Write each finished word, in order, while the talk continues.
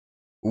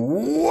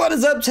What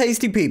is up,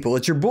 tasty people?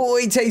 It's your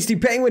boy Tasty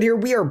Penguin here.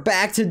 We are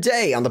back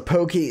today on the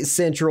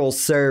Pokecentral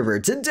server.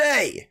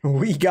 Today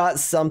we got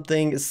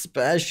something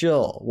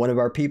special. One of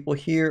our people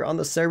here on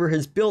the server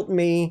has built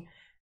me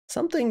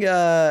something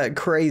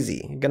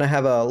crazy. Gonna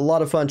have a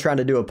lot of fun trying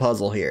to do a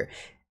puzzle here.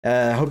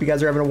 Hope you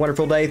guys are having a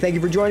wonderful day. Thank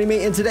you for joining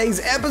me in today's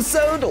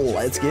episode.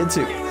 Let's get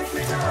to it.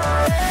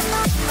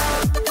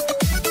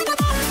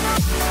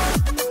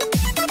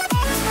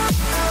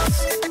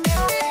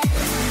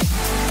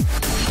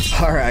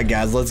 Alright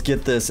guys, let's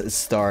get this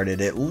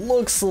started. It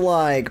looks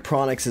like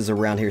Pronix is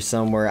around here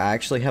somewhere. I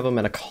actually have him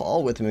in a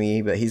call with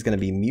me, but he's going to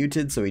be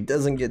muted so he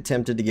doesn't get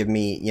tempted to give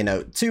me,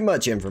 too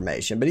much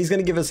information. But he's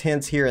going to give us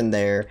hints here and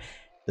there.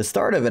 The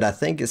start of it, I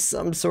think, is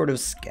some sort of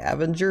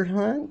scavenger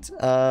hunt.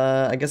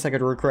 I guess I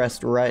could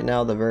request right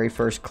now the very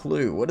first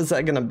clue. What is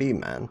that going to be,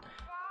 man?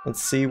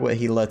 Let's see what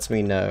he lets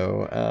me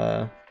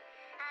know.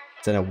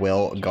 It's in a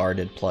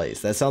well-guarded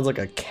place. That sounds like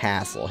a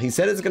castle. He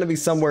said it's going to be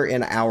somewhere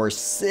in our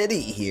city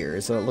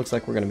here, so it looks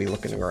like we're going to be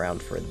looking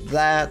around for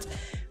that.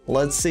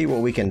 Let's see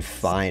what we can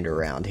find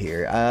around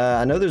here.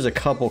 I know there's a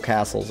couple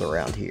castles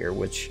around here,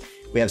 which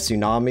we have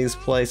Tsunami's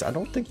place. I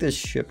don't think this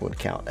ship would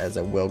count as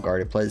a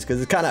well-guarded place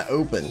because it's kind of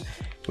open.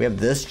 We have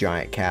this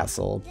giant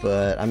castle,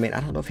 but I mean,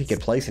 I don't know if he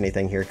could place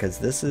anything here because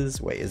this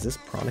is, wait, is this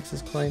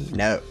Pronix's claim?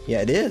 No,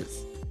 yeah, it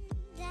is.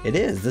 It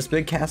is. This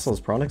big castle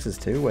is Pronix's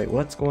too. Wait,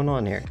 what's going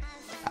on here?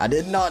 I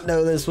did not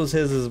know this was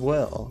his as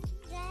well.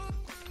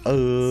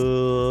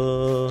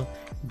 Dude,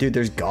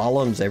 there's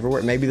golems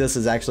everywhere. Maybe this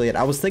is actually it.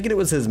 I was thinking it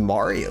was his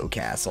Mario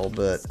castle,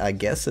 but I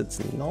guess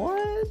it's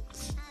not.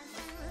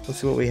 Let's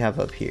see what we have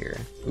up here.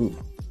 Ooh.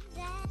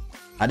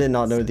 I did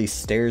not know these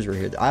stairs were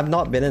here. I've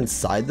not been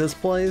inside this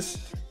place,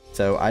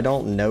 so I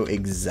don't know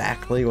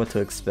exactly what to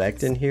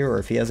expect in here or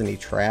if he has any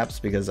traps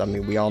because, I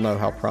mean, we all know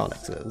how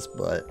Pronix is,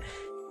 but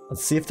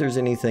let's see if there's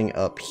anything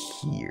up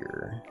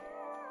here.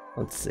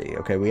 Let's see.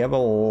 Okay, we have a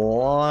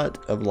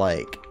lot of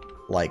like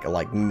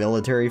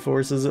military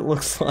forces, it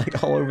looks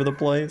like, all over the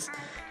place.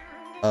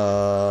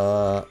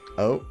 Oh.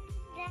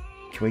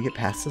 Can we get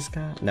past this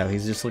guy? No,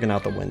 he's just looking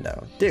out the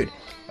window. Dude,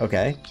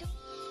 okay.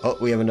 Oh,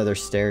 we have another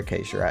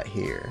staircase right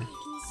here.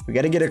 We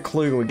gotta get a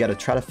clue. We gotta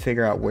try to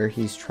figure out where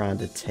he's trying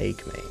to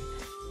take me.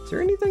 Is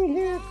there anything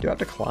here? Do I have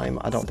to climb?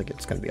 I don't think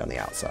it's gonna be on the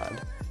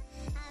outside.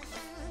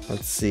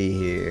 Let's see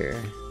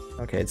here.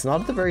 Okay, it's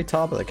not at the very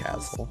top of the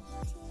castle.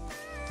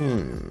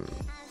 And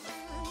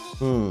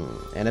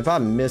if I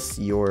miss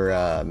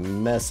your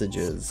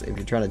messages, if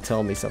you're trying to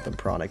tell me something,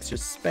 Pronix,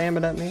 just spam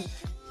it at me.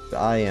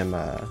 I am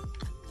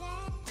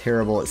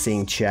terrible at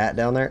seeing chat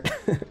down there.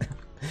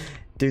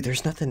 Dude,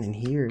 there's nothing in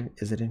here.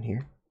 Is it in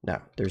here?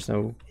 No, there's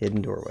no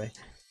hidden doorway.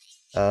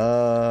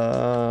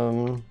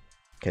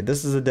 Okay,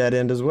 this is a dead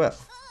end as well.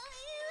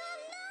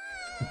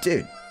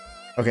 Dude,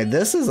 okay,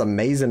 this is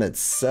amazing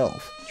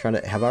itself.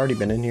 Have I already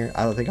been in here?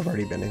 I don't think I've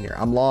already been in here.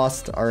 I'm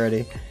lost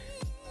already.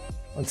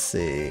 Let's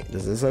see.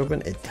 Does this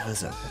open? It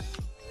does open.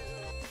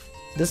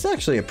 This is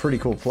actually a pretty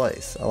cool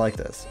place. I like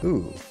this.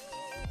 Ooh.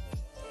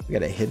 We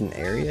got a hidden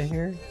area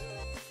here.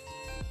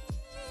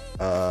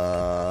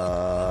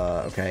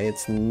 Okay,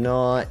 it's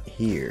not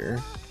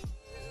here.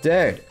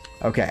 Dude.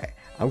 Okay.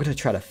 I'm gonna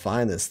try to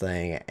find this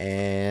thing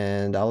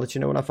and I'll let you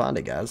know when I find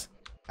it, guys.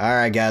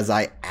 Alright guys,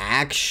 I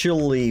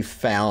actually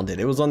found it.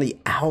 It was on the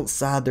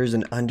outside. There's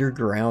an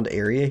underground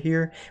area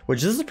here,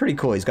 which this is pretty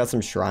cool. He's got some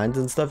shrines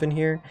and stuff in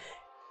here.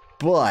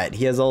 But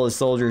he has all his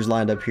soldiers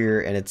lined up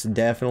here, and it's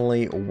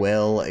definitely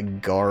well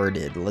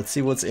guarded. Let's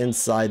see what's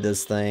inside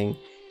this thing.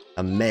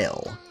 A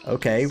mail.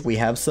 Okay, we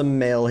have some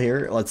mail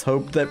here. Let's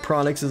hope that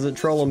Pronix isn't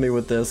trolling me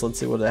with this. Let's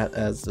see what it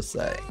has to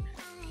say.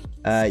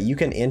 You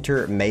can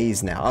enter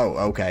maze now. Oh,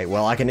 okay.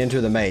 Well, I can enter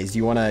the maze.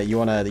 You wanna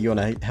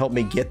help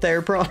me get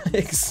there,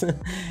 Pronix?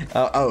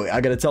 Oh,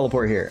 I gotta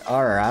teleport here.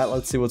 All right,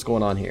 let's see what's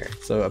going on here.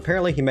 So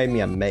apparently he made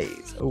me a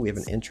maze. Oh, we have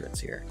an entrance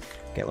here.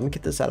 Okay, let me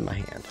get this out of my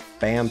hand.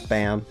 Bam,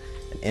 bam.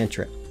 An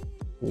entrance.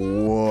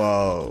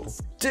 Whoa.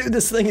 Dude,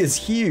 this thing is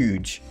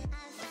huge.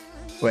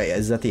 Wait,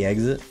 is that the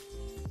exit?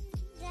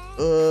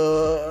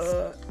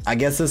 I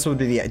guess this would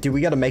be the... Dude,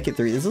 we gotta make it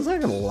through. This is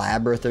like a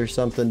labyrinth or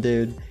something,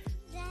 dude.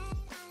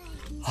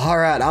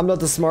 Alright, I'm not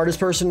the smartest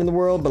person in the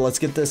world, but let's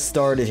get this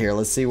started here.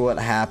 Let's see what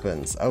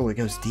happens. Oh, it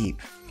goes deep.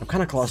 I'm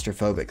kind of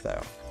claustrophobic,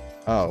 though.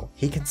 Oh,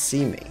 he can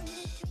see me.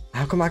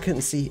 How come I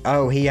couldn't see?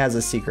 Oh, he has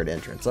a secret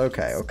entrance.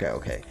 Okay, okay,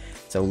 okay.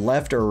 So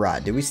left or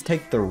right? Do we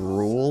take the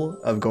rule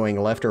of going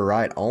left or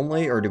right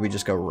only, or do we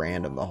just go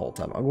random the whole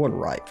time? I'm going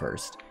right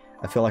first.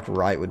 I feel like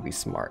right would be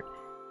smart.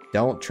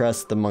 Don't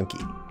trust the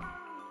monkey.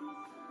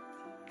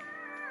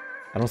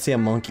 I don't see a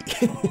monkey.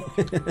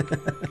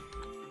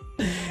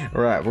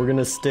 Right, we're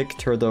gonna stick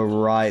to the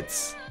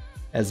rights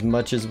as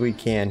much as we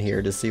can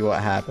here to see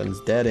what happens.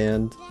 Dead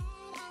end.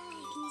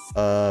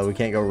 We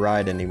can't go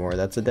right anymore.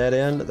 That's a dead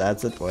end.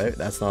 That's a wait.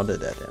 That's not a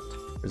dead end.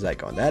 Where's that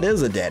going? That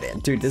is a dead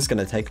end. Dude, this is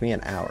gonna take me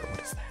an hour.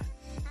 What is that?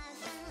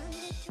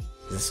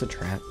 Is this a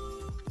trap?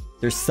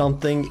 There's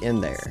something in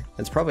there.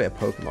 It's probably a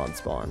Pokemon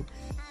spawn.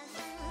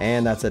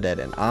 And that's a dead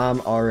end. I'm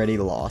already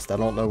lost. I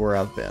don't know where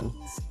I've been.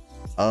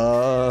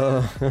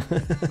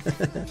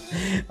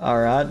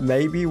 Alright,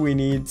 maybe we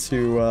need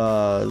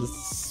to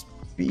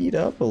speed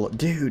up a little.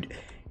 Dude,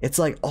 it's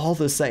like all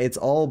the same. It's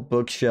all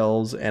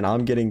bookshelves, and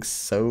I'm getting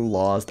so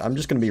lost. I'm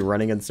just gonna be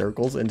running in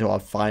circles until I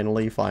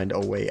finally find a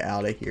way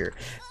out of here.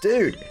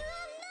 Dude,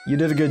 you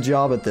did a good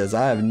job at this.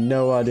 I have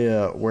no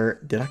idea where...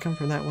 Did I come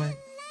from that way?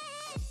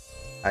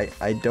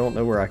 I don't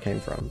know where I came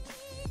from.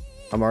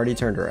 I'm already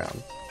turned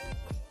around.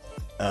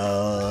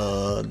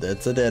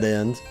 That's a dead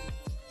end.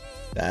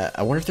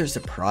 I wonder if there's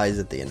a prize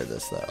at the end of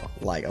this though.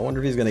 Like, I wonder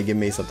if he's gonna give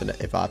me something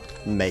if I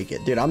make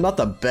it. Dude, I'm not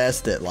the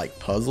best at like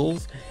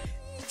puzzles,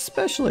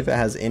 especially if it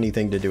has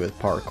anything to do with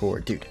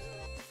parkour. Dude,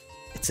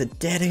 it's a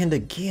dead end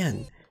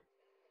again.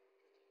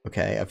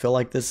 Okay, I feel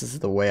like this is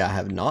the way I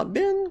have not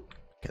been.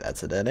 Okay,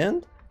 that's a dead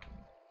end.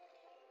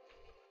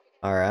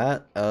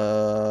 Alright,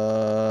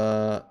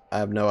 I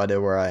have no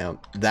idea where I am.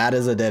 That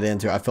is a dead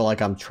end too. I feel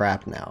like I'm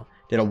trapped now.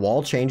 Did a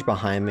wall change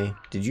behind me?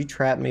 Did you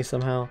trap me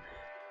somehow?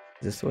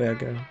 Is this the way I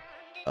go?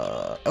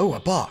 Oh, a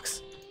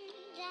box.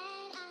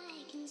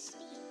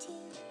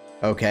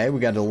 Okay,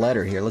 we got a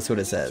letter here. Let's see what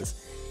it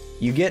says.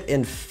 You get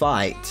in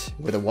fight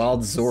with a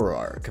wild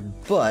Zoroark,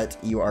 but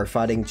you are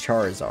fighting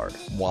Charizard.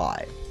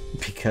 Why?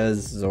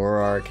 Because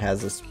Zoroark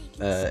has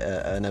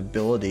an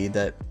ability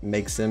that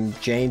makes him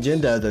change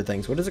into other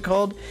things. What is it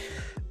called?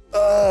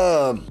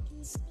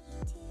 It's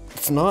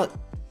not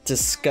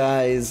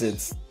disguise.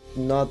 It's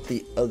not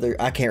the other.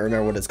 I can't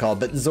remember what it's called.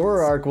 But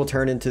Zoroark will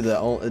turn into the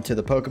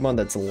Pokemon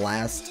that's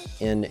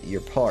last in your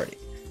party.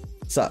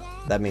 So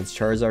that means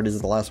Charizard is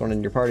the last one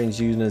in your party and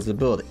he's using his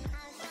ability.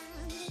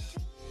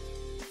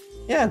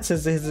 Yeah, it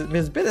says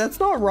his bit. That's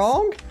not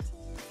wrong.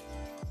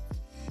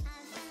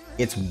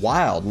 It's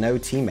wild, no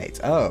teammates.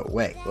 Oh,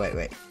 wait.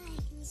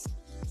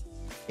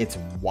 It's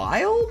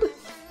wild?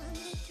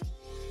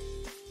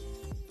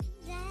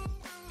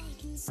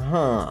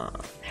 Huh.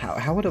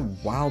 How would a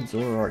wild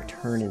Zoroark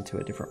turn into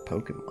a different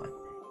Pokemon?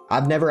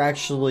 I've never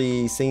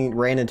actually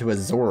ran into a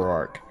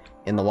Zoroark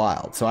in the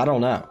wild, so I don't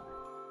know.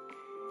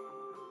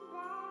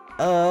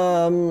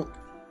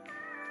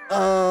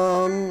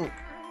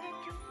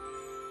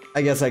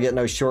 I guess I get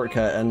no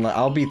shortcut, and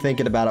I'll be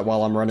thinking about it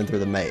while I'm running through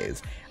the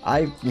maze.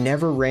 I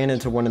never ran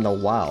into one in the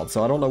wild,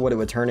 so I don't know what it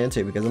would turn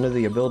into, because I know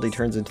the ability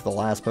turns into the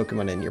last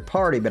Pokemon in your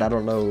party, but I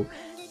don't know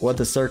what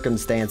the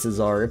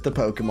circumstances are if the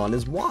Pokemon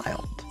is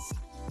wild.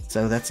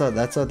 So that's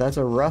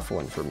a rough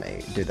one for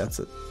me, dude.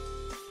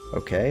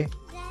 Okay.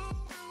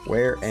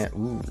 Where and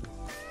ooh.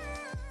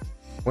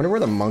 Wonder where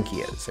the monkey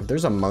is. If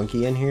there's a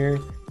monkey in here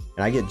and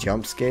I get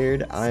jump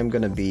scared, I'm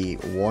gonna be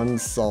one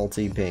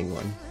salty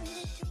penguin.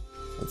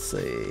 Let's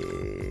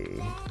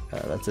see.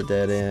 That's a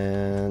dead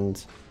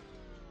end.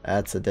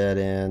 That's a dead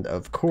end.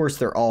 Of course,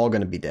 they're all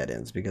gonna be dead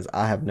ends because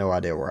I have no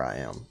idea where I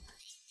am.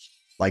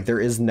 Like, there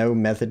is no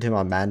method to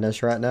my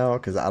madness right now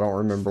because I don't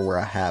remember where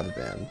I have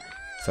been.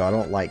 So I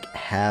don't like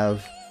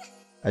have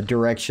a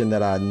direction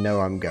that I know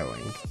I'm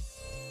going.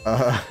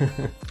 I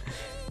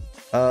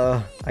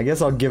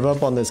guess I'll give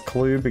up on this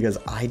clue because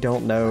I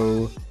don't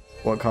know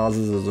what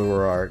causes a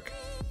Zoroark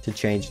to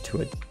change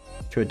to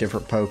a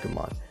different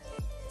Pokemon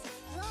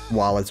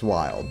while it's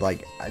wild.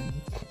 Like, I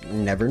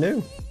never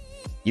knew.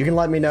 You can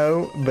let me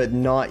know, but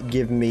not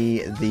give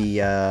me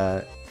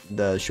the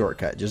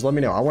shortcut. Just let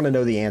me know. I want to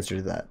know the answer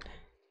to that.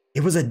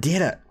 It was a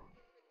Ditto.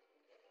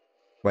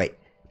 Wait,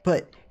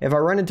 but if I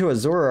run into a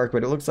Zoroark,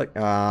 but it looks like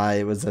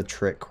it was a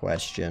trick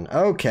question.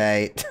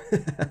 Okay.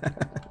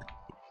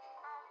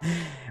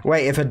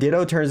 Wait, if a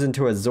Ditto turns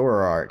into a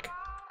Zoroark.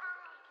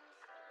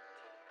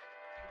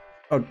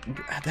 Oh,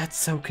 that's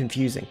so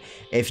confusing.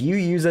 If you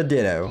use a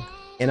Ditto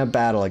in a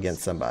battle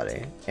against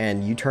somebody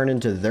and you turn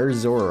into their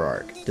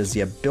Zoroark, does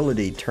the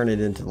ability turn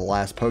it into the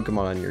last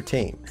Pokemon on your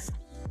team?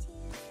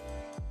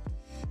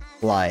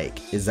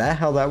 Like, is that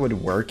how that would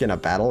work in a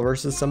battle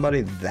versus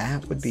somebody?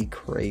 That would be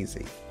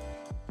crazy.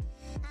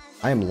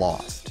 I am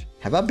lost.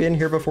 Have I been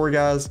here before,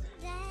 guys?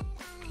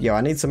 Yo,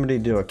 I need somebody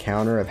to do a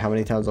counter of how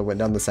many times I went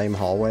down the same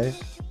hallway.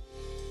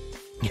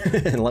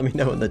 And let me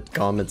know in the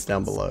comments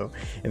down below.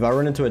 If I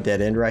run into a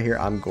dead end right here,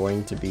 I'm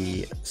going to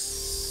be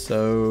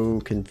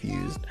so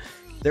confused.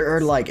 There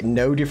are like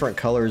no different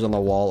colors on the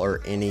wall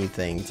or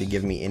anything to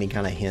give me any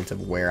kind of hint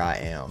of where I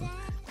am.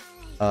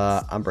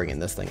 I'm bringing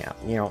this thing out.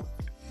 You know,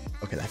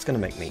 okay, that's gonna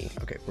make me.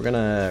 Okay, we're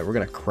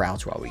gonna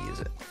crouch while we use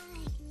it.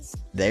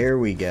 There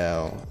we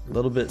go. A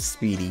little bit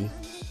speedy.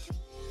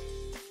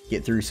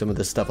 Get through some of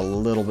this stuff a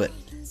little bit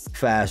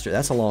faster.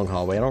 That's a long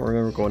hallway. I don't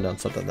remember going down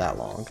something that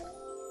long.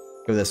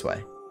 Go this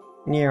way.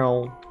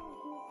 Meow.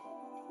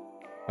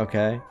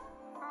 Okay.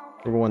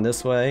 We're going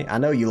this way. I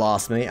know you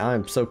lost me.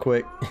 I'm so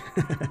quick.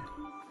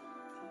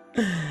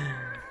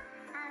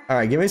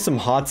 Alright, give me some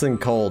hots and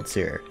colds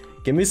here.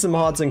 Give me some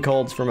hots and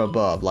colds from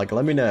above. Like,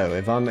 let me know.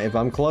 If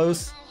I'm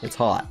close, it's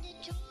hot.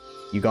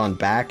 You gone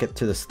back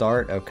to the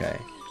start? Okay.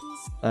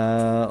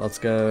 Let's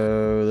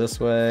go this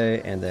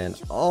way and then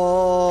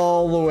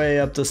all the way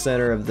up the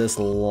center of this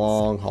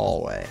long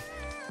hallway.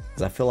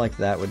 Because I feel like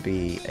that would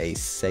be a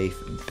safe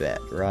bet,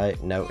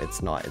 right? No,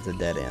 it's not. It's a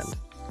dead end.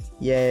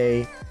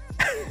 Yay.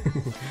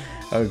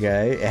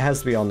 Okay, it has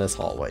to be on this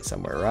hallway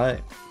somewhere,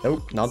 right?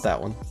 Nope, not that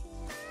one.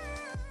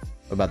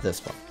 What about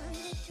this one?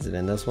 Is it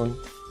in this one?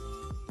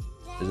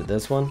 Is it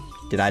this one?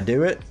 Did I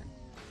do it?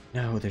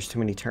 No, there's too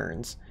many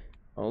turns.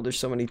 Oh, there's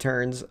so many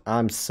turns.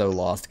 I'm so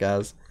lost,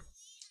 guys.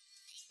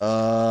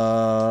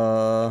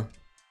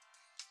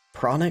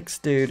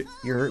 Pronix, dude,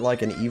 you're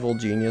like an evil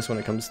genius when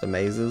it comes to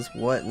mazes.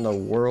 What in the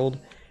world?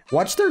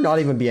 Watch there not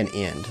even be an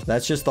end.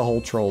 That's just the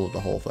whole troll of the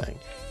whole thing.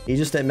 He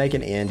just didn't make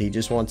an end. He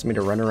just wants me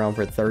to run around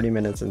for 30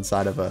 minutes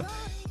inside of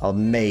a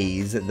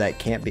maze that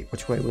can't be...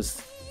 Which way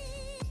was...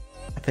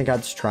 I think I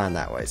was trying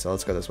that way, so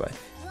let's go this way.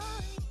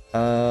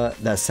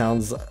 That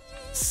sounds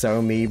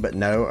so me, but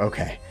no.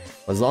 Okay.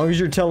 As long as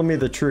you're telling me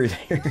the truth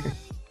here.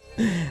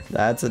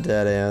 That's a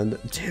dead end.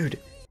 Dude,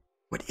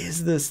 what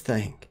is this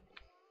thing?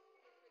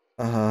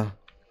 And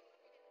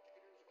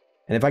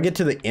if I get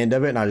to the end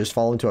of it and I just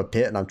fall into a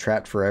pit and I'm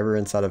trapped forever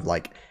inside of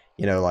like,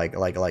 you know, like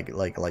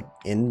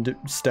end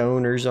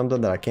stone or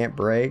something that I can't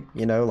break,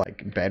 you know,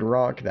 like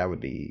bedrock, that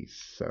would be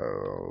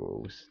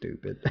so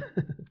stupid.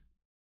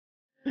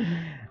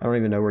 I don't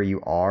even know where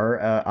you are.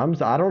 I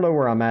don't know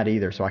where I'm at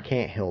either, so I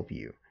can't help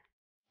you.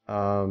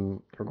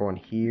 We're going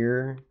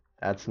here.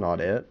 That's not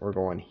it. We're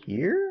going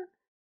here.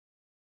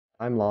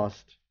 I'm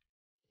lost.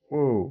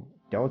 Whoa.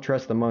 Don't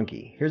trust the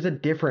monkey. Here's a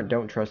different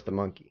don't trust the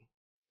monkey.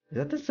 Is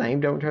that the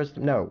same don't trust?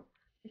 No.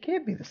 It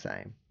can't be the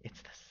same.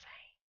 It's the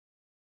same.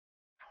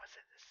 How is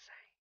it the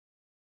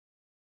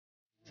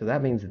same? So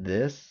that means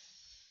this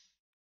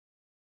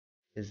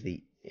is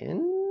the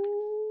entrance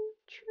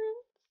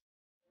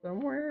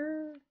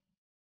somewhere?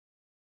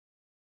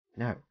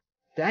 No.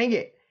 Dang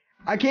it.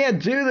 I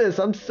can't do this.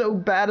 I'm so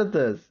bad at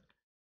this.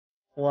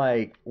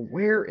 Like,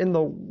 where in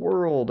the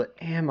world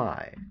am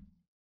I?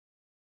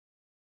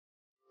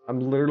 I'm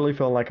literally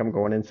feeling like I'm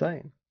going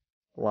insane.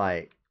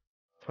 Like,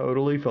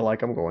 totally feel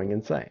like I'm going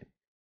insane.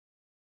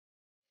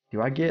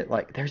 Do I get,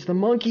 like, there's the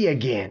monkey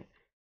again.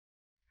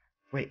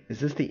 Wait, is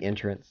this the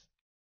entrance?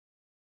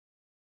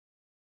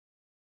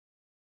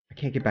 I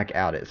can't get back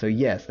out it. So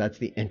yes, that's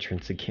the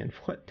entrance again.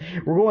 What?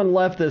 We're going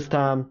left this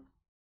time.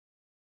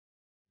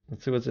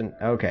 Let's see what's in.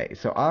 Okay,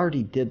 so I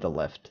already did the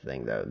left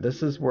thing though.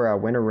 This is where I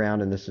went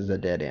around and this is a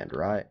dead end,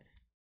 right?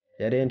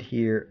 Dead end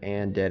here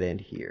and dead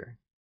end here.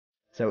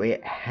 So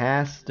it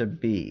has to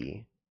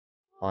be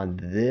on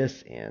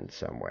this end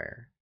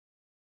somewhere.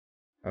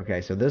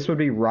 Okay, so this would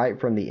be right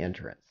from the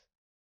entrance.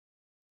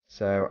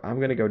 So I'm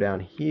going to go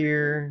down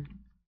here.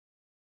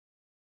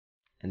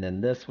 And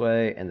then this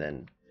way. And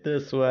then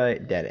this way.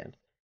 Dead end.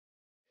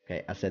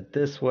 Okay, I said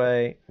this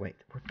way. Wait,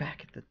 we're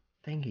back at the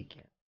thing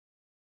again.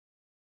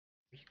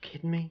 Are you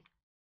kidding me?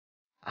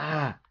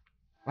 Ah,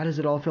 why does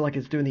it all feel like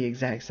it's doing the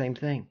exact same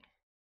thing?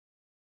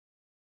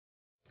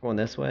 Going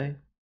this way.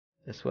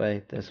 This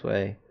way, this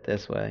way,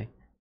 this way.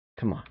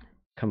 Come on.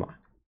 Come on.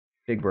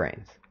 Big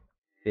brains.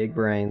 Big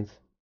brains.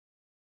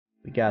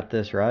 We got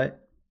this, right?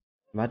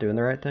 Am I doing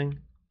the right thing?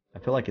 I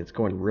feel like it's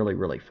going really,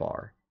 really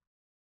far.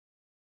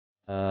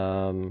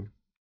 Am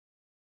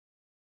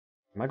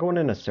I going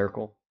in a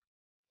circle?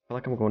 I feel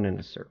like I'm going in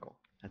a circle.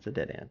 That's a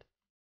dead end.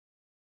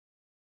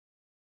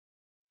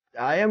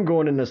 I am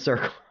going in a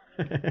circle.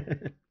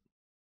 Alright,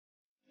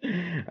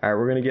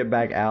 we're going to get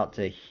back out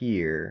to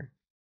here.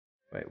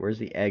 Wait, where's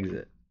the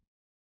exit?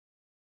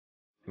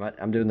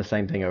 I'm doing the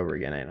same thing over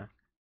again, ain't I?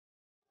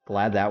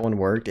 Glad that one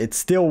worked. It's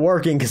still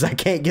working because I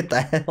can't get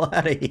the hell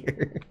out of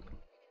here.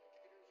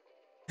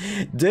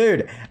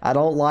 Dude, I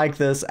don't like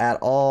this at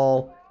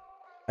all.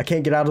 I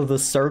can't get out of the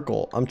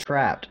circle. I'm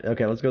trapped.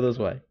 Okay, let's go this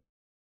way.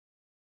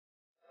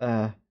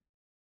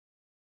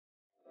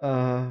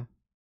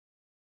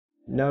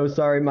 No,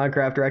 sorry,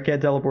 Minecrafter. I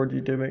can't teleport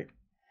you to me.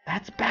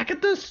 That's back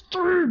at the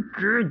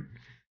street.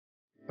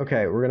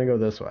 Okay, we're gonna go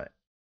this way.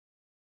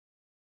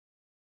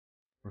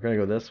 We're gonna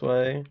go this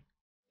way.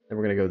 Then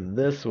we're gonna go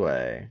this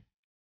way.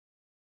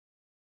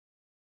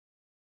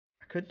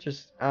 I could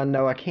just...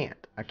 no, I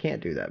can't. I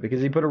can't do that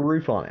because he put a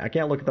roof on it. I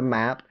can't look at the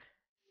map.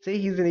 See,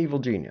 he's an evil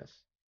genius.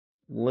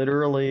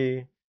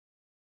 Literally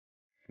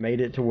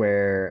made it to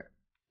where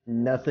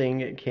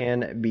nothing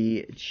can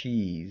be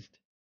cheesed.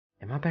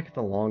 Am I back at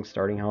the long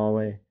starting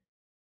hallway?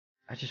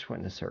 I just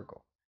went in a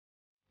circle.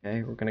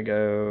 Okay, we're gonna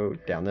go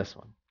down this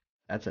one.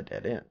 That's a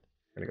dead end.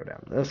 We're gonna go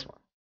down this one.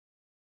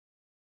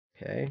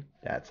 Okay,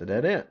 that's a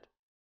dead end.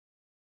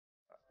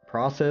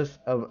 Process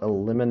of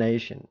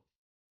elimination.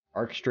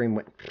 Arc stream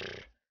went.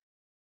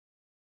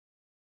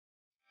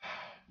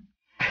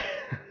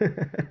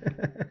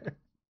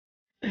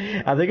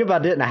 I think if I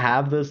didn't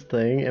have this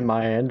thing in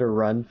my hand to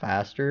run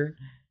faster,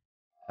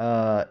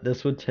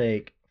 this would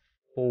take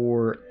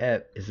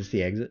forever. Is this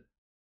the exit?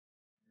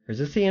 Or is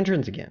this the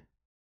entrance again?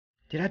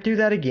 Did I do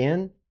that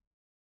again?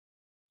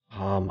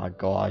 Oh my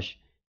gosh.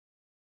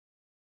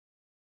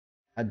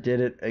 I did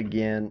it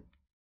again.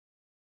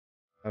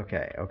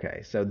 Okay,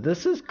 okay. So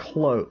this is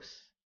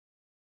close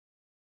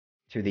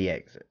to the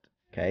exit.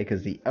 Okay,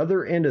 because the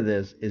other end of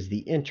this is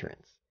the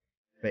entrance.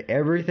 But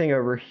everything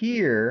over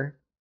here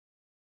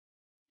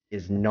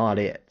is not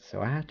it.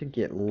 So I have to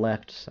get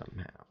left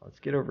somehow.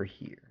 Let's get over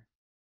here.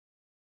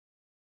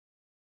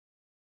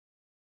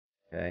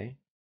 Okay.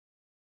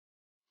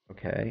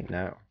 Okay,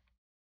 no.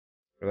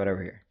 What about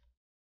over here?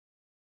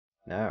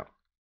 No.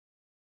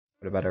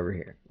 What about over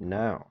here?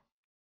 No.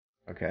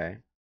 Okay.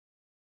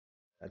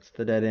 That's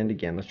the dead end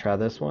again. Let's try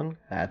this one.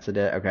 That's a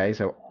dead. Okay,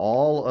 so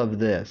all of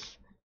this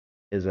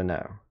is a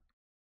no.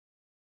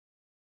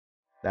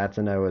 That's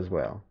a no as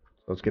well.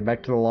 So let's get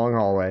back to the long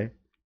hallway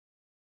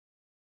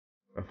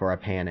before I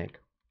panic.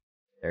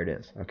 There it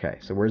is. Okay,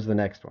 so where's the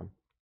next one?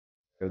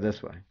 Go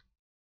this way.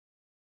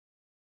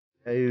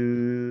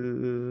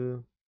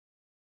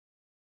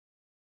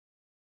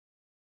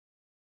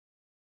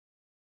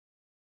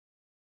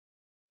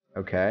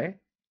 Okay.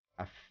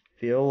 I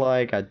feel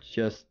like I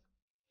just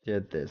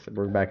did this.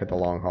 We're back at the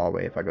long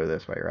hallway if I go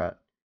this way, right?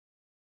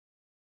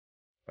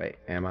 Wait,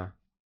 am I?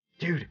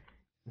 Dude,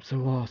 I'm so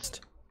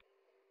lost.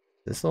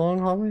 Is this the long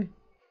hallway?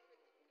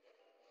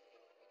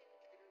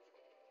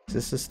 Is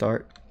this the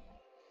start?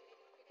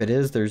 If it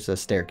is, there's a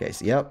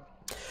staircase. Yep.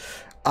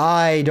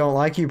 I don't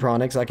like you,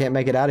 Pronix. I can't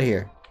make it out of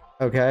here.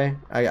 Okay?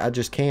 I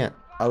just can't.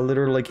 I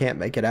literally can't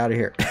make it out of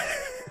here.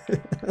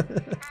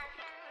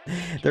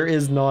 There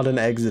is not an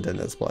exit in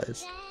this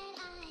place.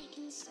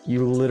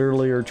 You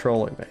literally are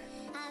trolling me.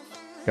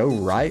 Go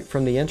right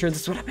from the entrance.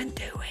 That's what I've been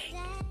doing.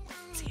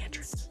 It's the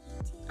entrance.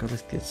 Go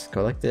like this.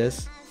 Go like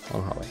this.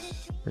 Long hallway.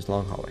 Where's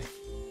long hallway?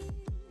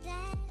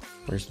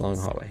 Where's long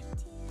hallway?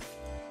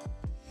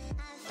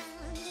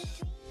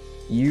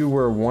 You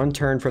were one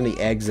turn from the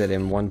exit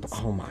and one...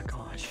 Oh my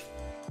gosh.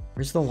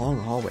 Where's the long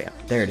hallway?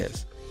 There it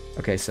is.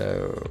 Okay,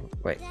 so...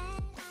 Wait.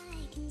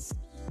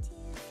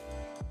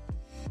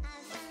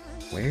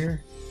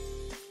 Where?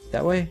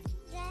 That way?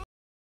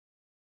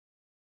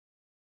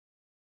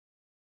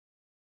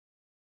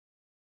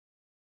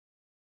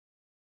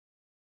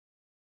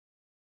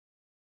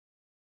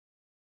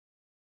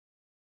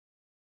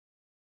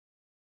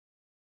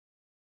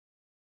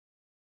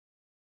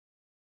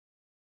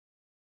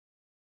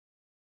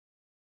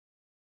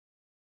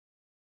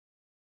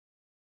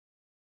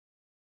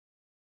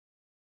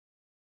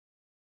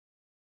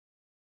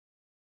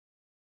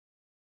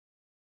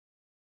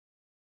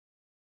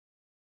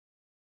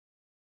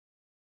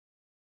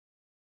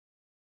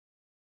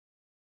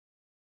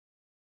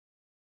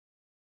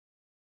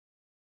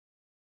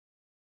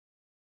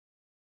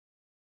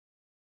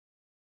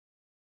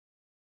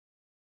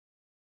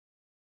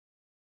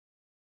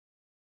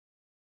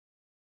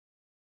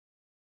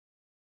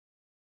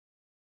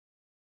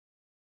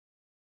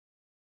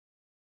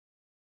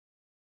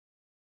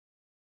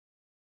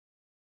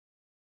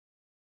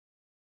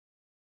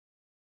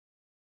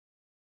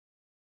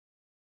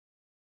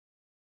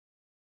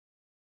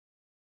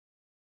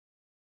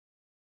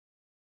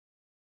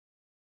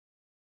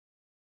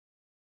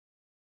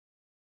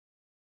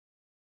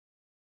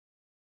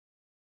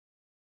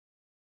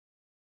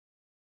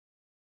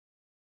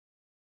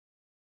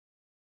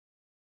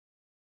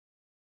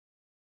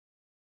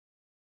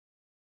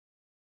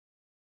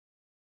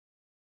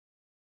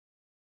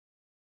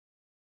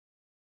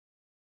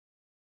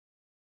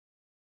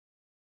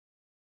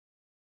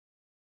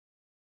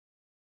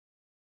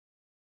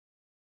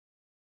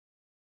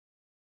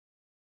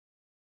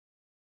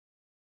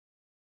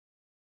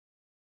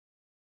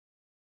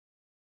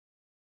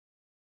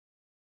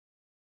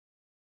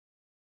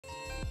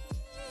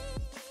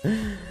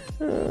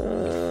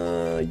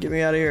 Get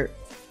me out of here.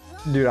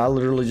 Dude, I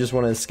literally just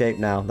want to escape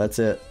now. That's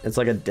it. It's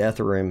like a death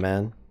room,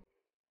 man.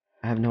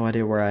 I have no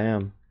idea where I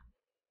am.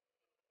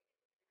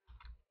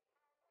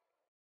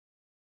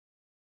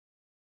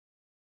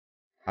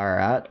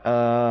 Alright,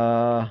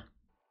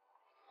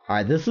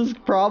 Alright, this is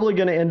probably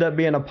gonna end up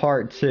being a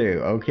part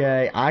 2,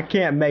 okay? I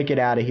can't make it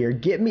out of here.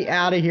 Get me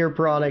out of here,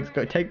 Pronix.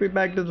 Go take me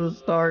back to the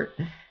start.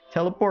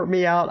 Teleport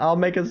me out. I'll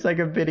make a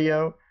second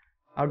video.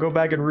 I'll go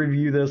back and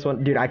review this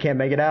one. Dude, I can't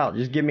make it out.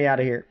 Just get me out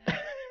of here.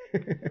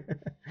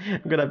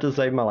 I'm gonna have to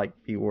save my, like,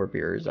 P-Warp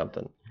here or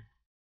something.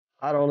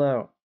 I don't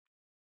know.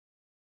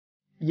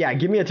 Yeah,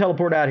 give me a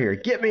teleport out here.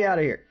 Get me out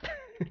of here.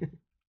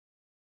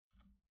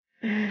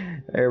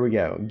 There we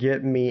go.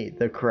 Get me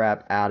the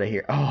crap out of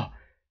here. Oh,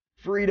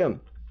 freedom.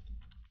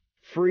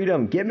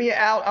 Freedom. Get me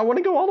out. I want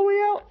to go all the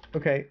way out.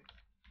 Okay.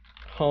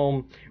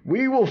 Home.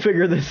 We will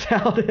figure this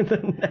out in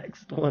the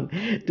next one.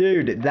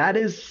 Dude, that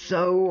is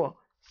so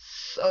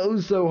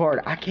hard.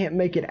 I can't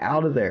make it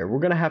out of there. We're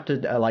going to have to,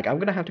 I'm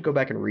going to have to go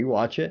back and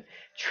rewatch it.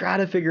 Try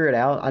to figure it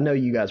out. I know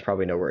you guys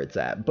probably know where it's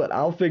at, but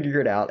I'll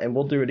figure it out and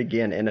we'll do it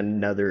again in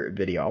another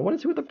video. I want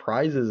to see what the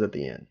prize is at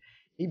the end.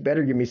 He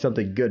better give me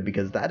something good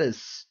because that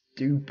is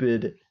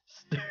stupid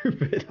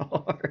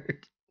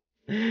hard.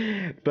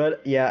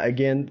 But yeah,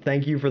 again,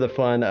 thank you for the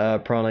fun,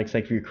 Pronix.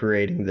 Thank you for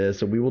creating this.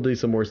 So we will do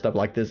some more stuff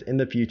like this in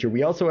the future.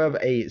 We also have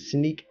a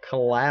sneak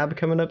collab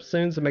coming up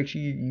soon, so make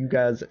sure you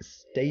guys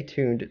stay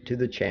tuned to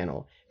the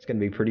channel. It's going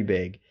to be pretty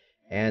big.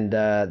 And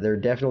there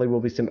definitely will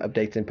be some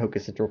updates in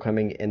Pokecentral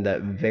coming in the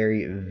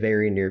very,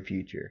 very near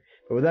future.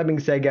 But with that being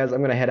said, guys, I'm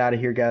going to head out of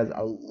here, guys.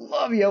 I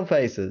love yo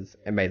faces,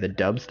 and may the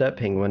dubstep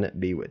penguin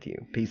be with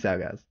you. Peace out,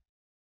 guys.